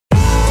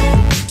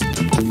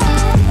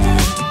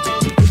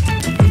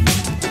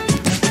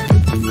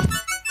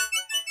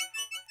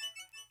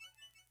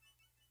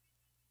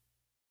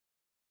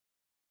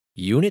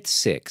Unit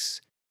 6,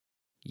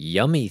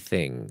 Yummy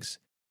Things.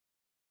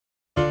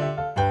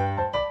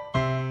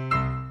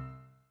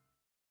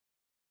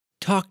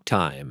 Talk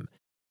time.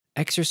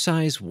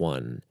 Exercise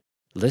 1.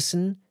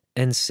 Listen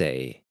and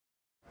say.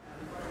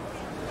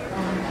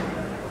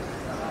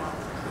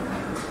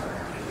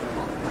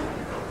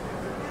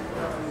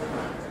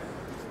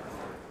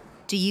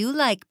 Do you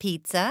like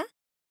pizza?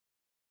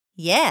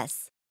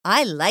 Yes,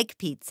 I like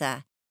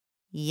pizza.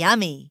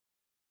 Yummy.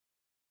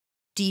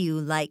 Do you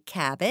like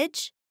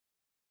cabbage?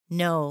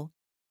 No,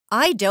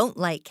 I don't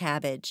like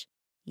cabbage.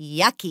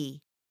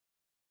 Yucky.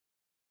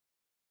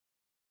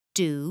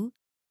 Do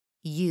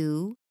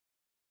you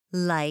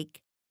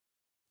like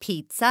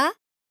pizza?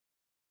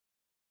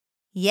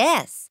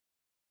 Yes,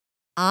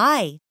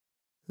 I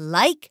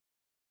like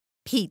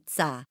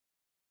pizza.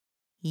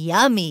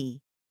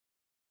 Yummy.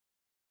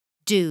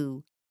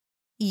 Do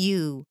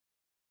you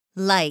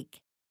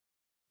like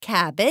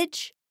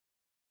cabbage?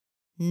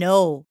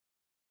 No,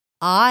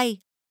 I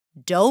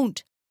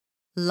don't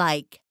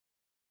like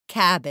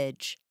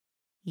cabbage.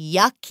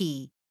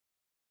 Yucky.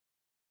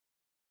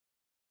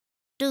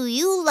 Do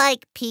you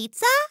like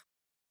pizza?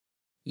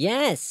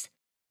 Yes,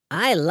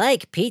 I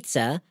like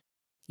pizza.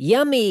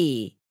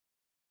 Yummy!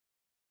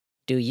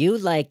 Do you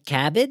like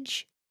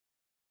cabbage?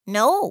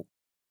 No,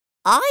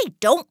 I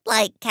don't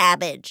like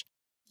cabbage.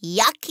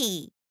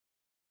 Yucky.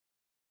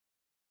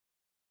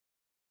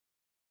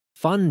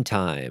 Fun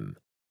time.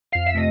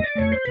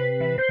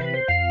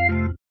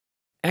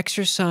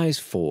 Exercise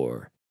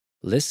 4.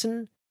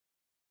 Listen,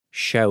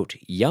 shout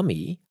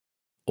yummy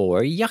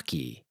or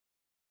yucky.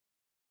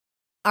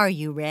 Are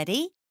you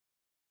ready?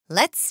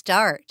 Let's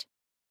start.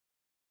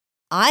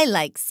 I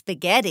like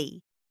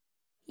spaghetti.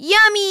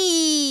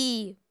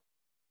 Yummy!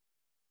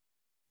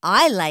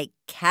 I like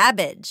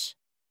cabbage.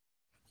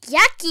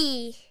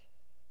 Yucky!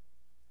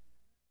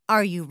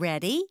 Are you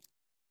ready?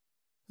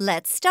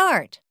 Let's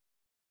start.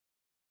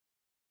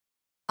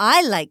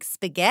 I like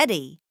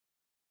spaghetti.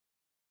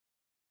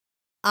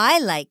 I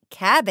like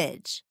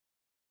cabbage.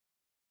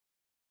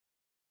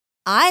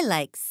 I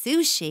like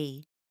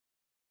sushi.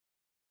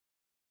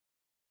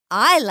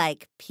 I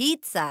like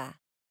pizza.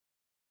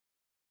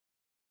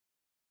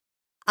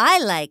 I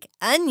like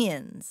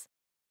onions.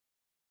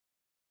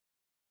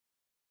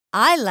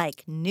 I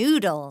like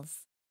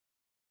noodles.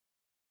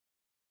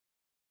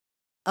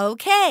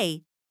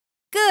 Okay,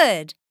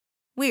 good.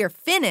 We're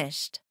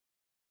finished.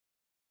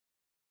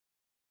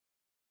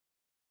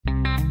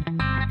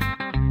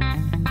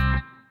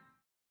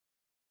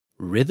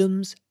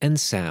 Rhythms and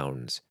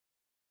sounds.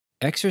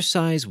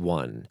 Exercise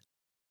 1.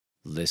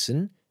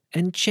 Listen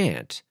and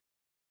chant.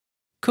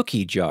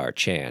 Cookie jar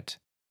chant.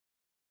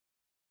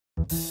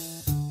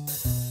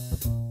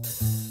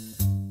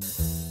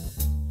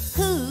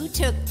 Who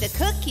took the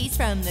cookies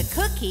from the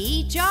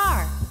cookie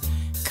jar?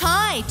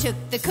 Kai took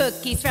the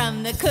cookies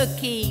from the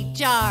cookie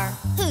jar.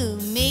 Who,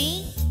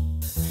 me?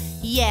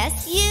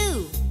 Yes,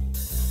 you.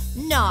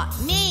 Not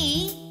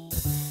me.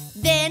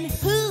 Then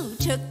who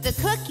took the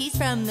cookies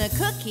from the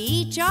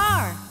cookie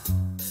jar?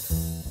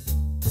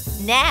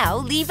 Now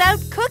leave out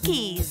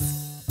cookies.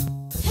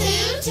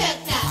 Who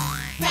took them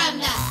from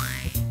the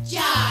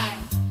jar?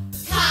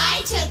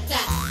 Kai took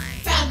them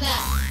from the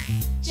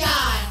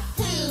jar.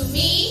 Who,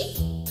 me?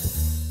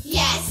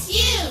 Yes,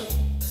 you.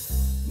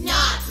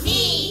 Not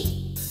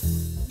me.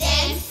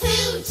 Then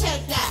who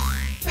took them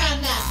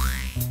from the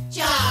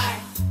jar?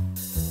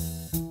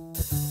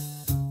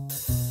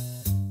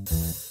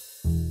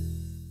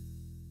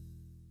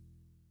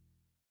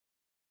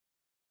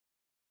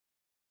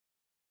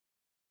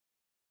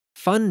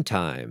 Fun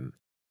time.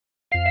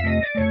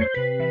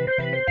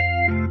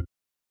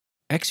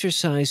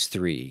 Exercise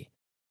 3.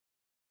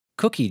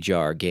 Cookie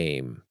jar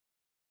game.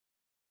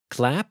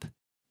 Clap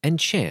and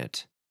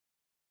chant.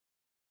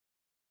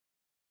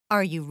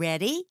 Are you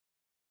ready?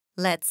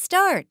 Let's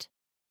start.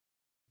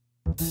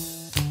 Who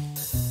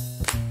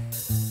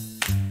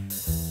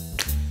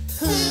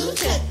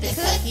took the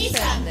cookies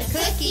from the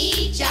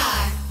cookie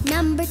jar?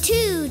 Number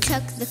 2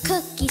 took the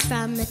cookies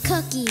from the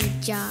cookie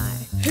jar.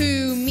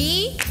 Who,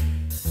 me?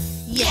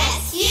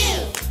 Yes,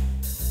 you.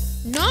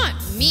 Not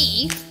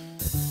me.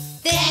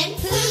 Then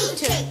who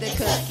took the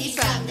cookies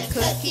from the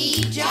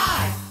cookie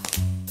jar?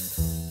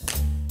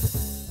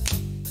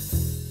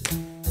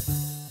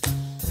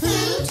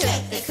 Who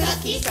took the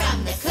cookies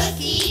from the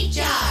cookie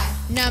jar?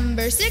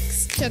 Number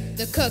 6 took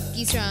the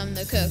cookies from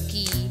the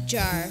cookie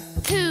jar.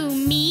 Who,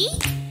 me?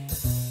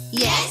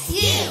 Yes,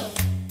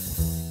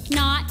 you.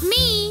 Not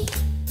me.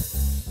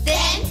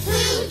 Then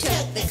who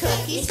took the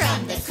cookies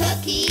from the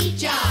cookie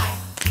jar?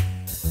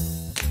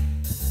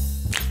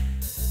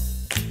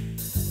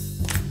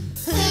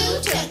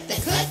 Who took the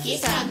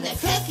cookies from the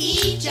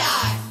cookie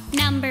jar?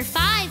 Number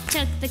 5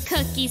 took the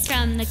cookies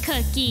from the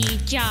cookie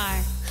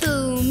jar.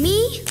 Who,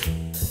 me?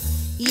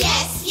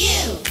 Yes,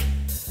 you.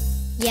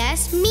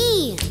 Yes,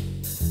 me.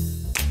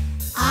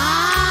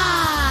 Ah!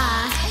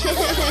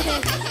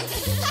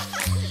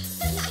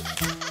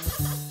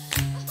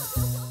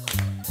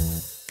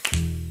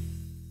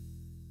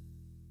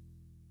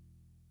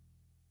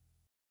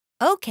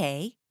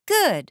 Okay,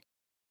 good.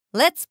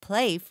 Let's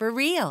play for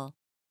real.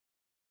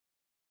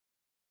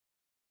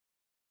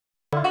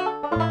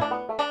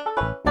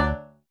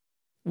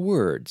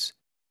 Words.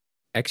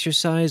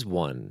 Exercise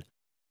 1.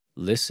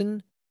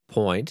 Listen,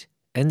 point,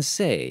 and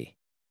say.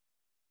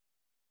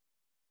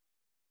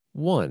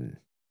 1,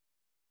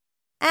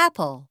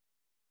 Apple,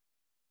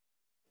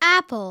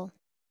 Apple.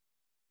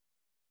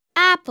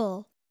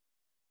 Apple.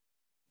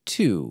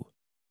 2,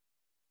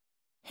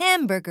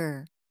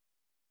 hamburger,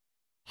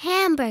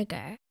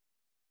 Hamburger.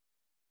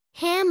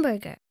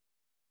 Hamburger.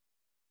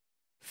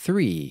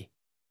 3,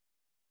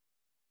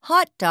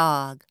 hot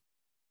dog,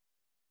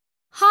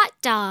 Hot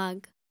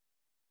dog.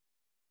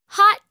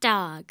 Hot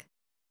dog.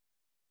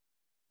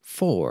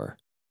 4,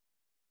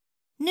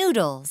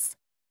 noodles,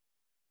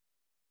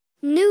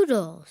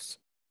 Noodles.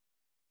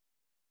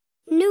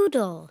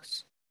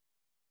 Noodles.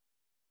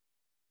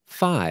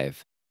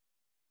 5,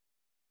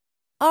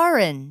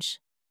 orange,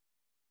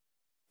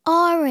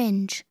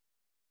 Orange.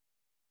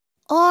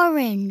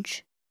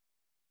 Orange.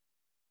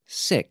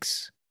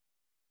 6,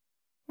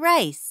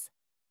 rice,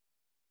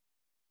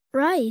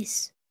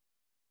 Rice.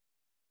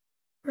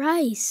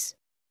 Rice.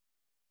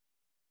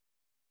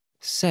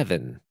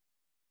 7,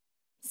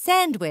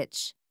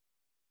 sandwich,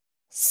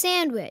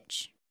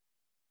 Sandwich.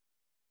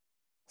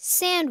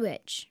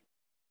 Sandwich.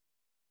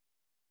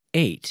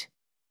 8,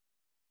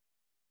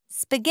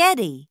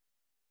 spaghetti,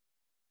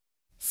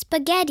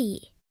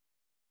 Spaghetti.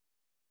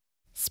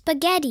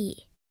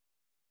 Spaghetti.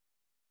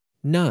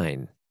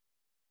 9,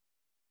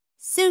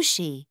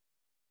 sushi,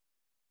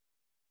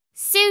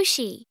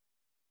 Sushi.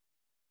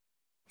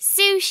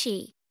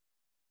 Sushi.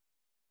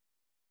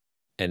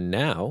 and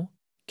now,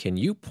 can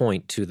you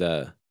point to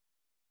the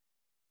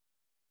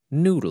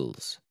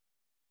noodles?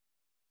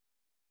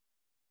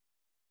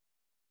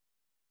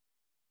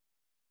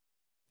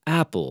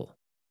 Apple,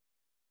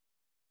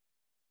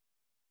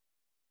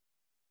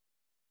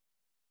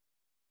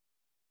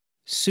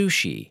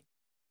 sushi,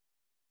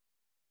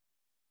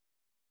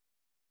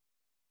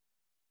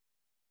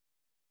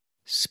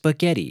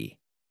 spaghetti,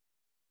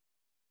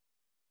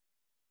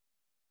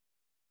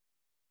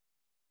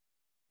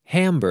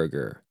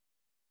 hamburger,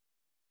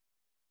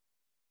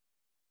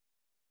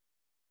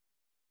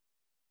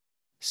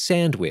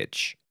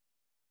 sandwich,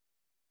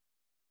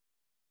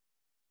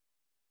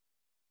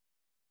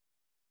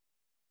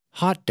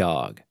 hot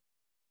dog,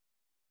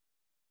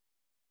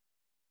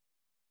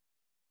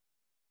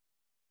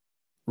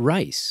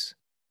 rice,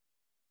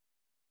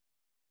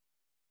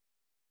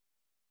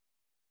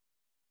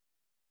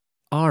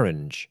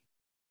 orange.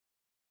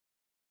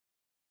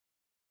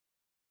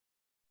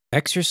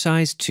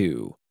 Exercise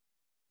 2.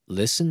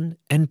 Listen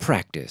and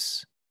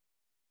practice.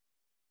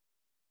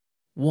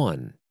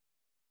 1,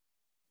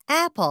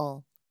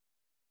 apple,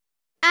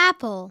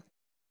 Apple.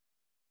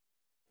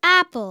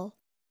 Apple.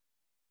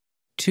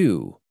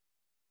 2,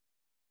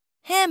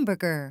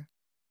 hamburger,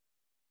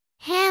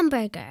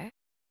 Hamburger.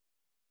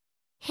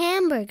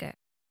 Hamburger.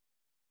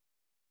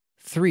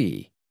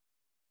 3,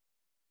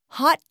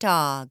 hot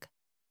dog,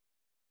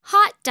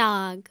 Hot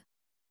dog.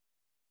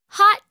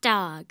 Hot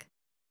dog.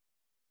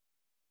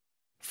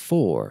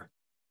 4,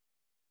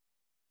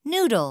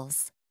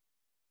 noodles,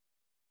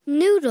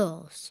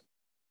 Noodles.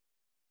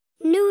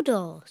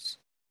 Noodles.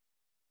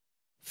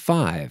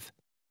 5,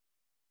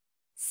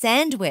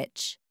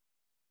 sandwich,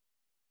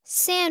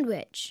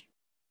 Sandwich.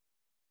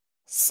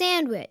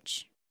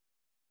 Sandwich.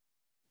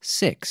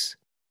 6,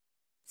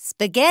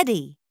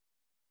 spaghetti,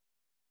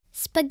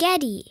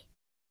 Spaghetti.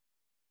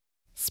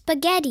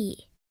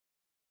 Spaghetti.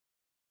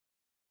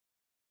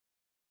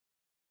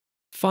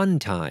 fun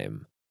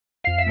time.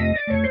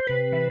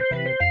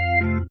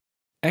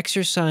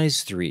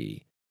 Exercise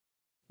 3.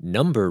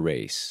 Number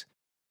race.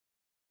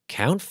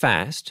 Count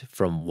fast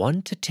from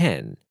 1 to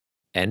 10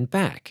 and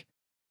back,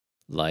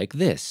 like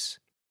this.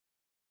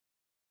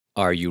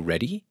 Are you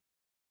ready?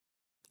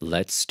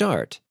 Let's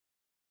start.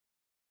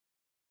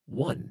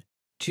 1,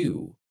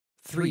 2,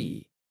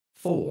 3,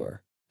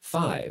 4,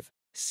 5,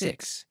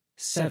 6,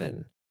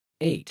 7,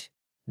 8,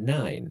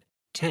 9,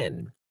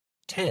 10,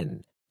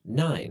 10,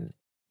 9,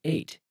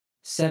 8,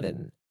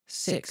 7,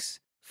 6,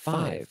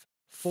 5,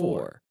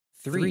 4,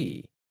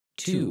 3,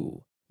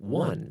 2,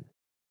 1.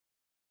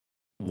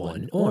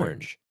 1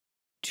 orange,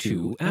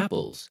 2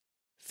 apples,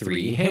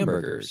 3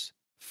 hamburgers,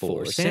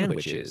 4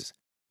 sandwiches,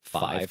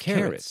 5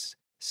 carrots,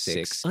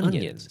 6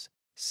 onions,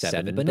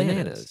 7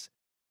 bananas,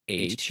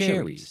 8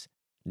 cherries,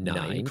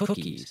 9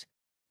 cookies,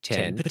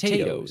 10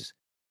 potatoes,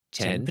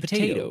 10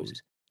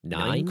 potatoes,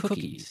 9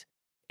 cookies,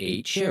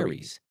 8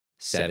 cherries,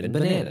 7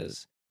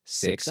 bananas,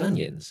 6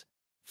 onions,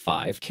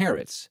 5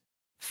 carrots,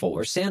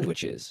 4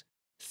 sandwiches,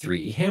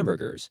 3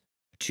 hamburgers,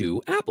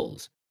 2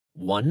 apples,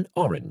 1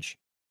 orange.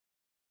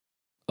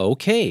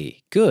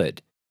 Okay,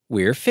 good.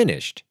 We're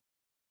finished.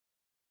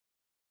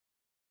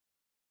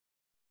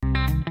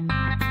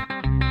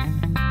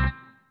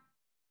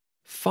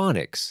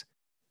 Phonics.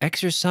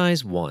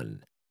 Exercise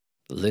 1.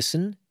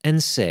 Listen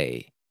and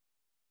say.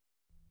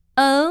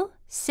 O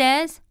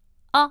says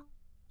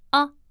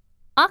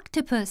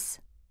octopus.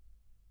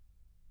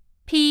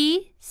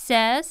 P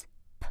says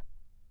p,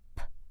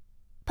 p,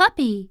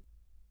 puppy.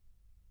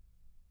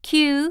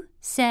 Q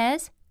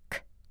says k,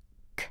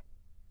 k,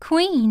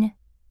 queen.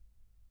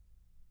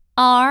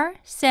 R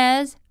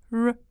says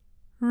r,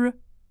 r,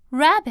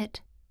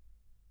 rabbit.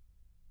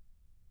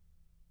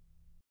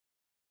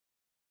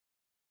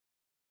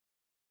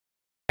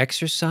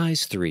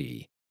 Exercise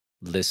 3.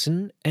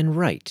 Listen and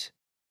write.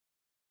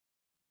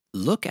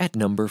 Look at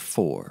number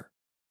 4.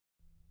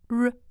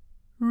 R,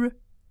 r,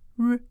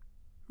 r,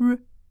 r,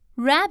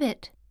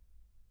 rabbit.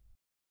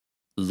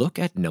 Look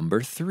at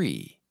number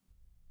 3.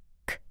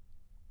 K,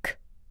 k,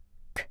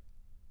 k,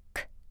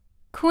 k,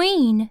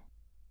 queen.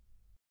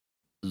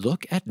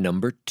 Look at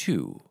number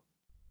 2.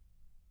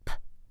 P,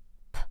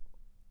 p,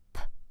 p,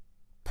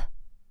 p,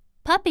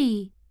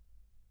 puppy.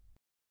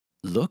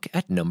 Look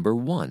at number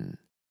 1.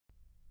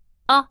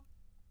 Uh,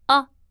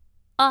 uh,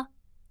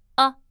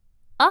 uh,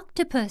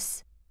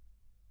 octopus.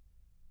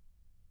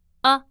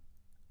 Uh,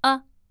 uh,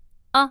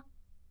 uh,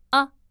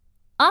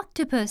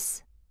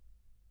 octopus.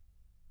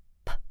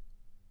 P,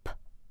 p,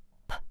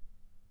 p,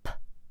 p,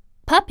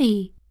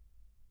 puppy.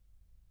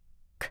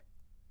 K,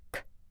 k,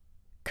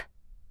 k,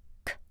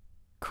 k,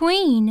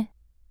 queen.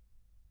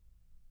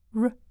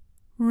 R,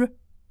 r,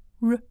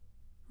 r,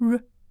 r,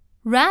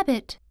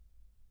 rabbit.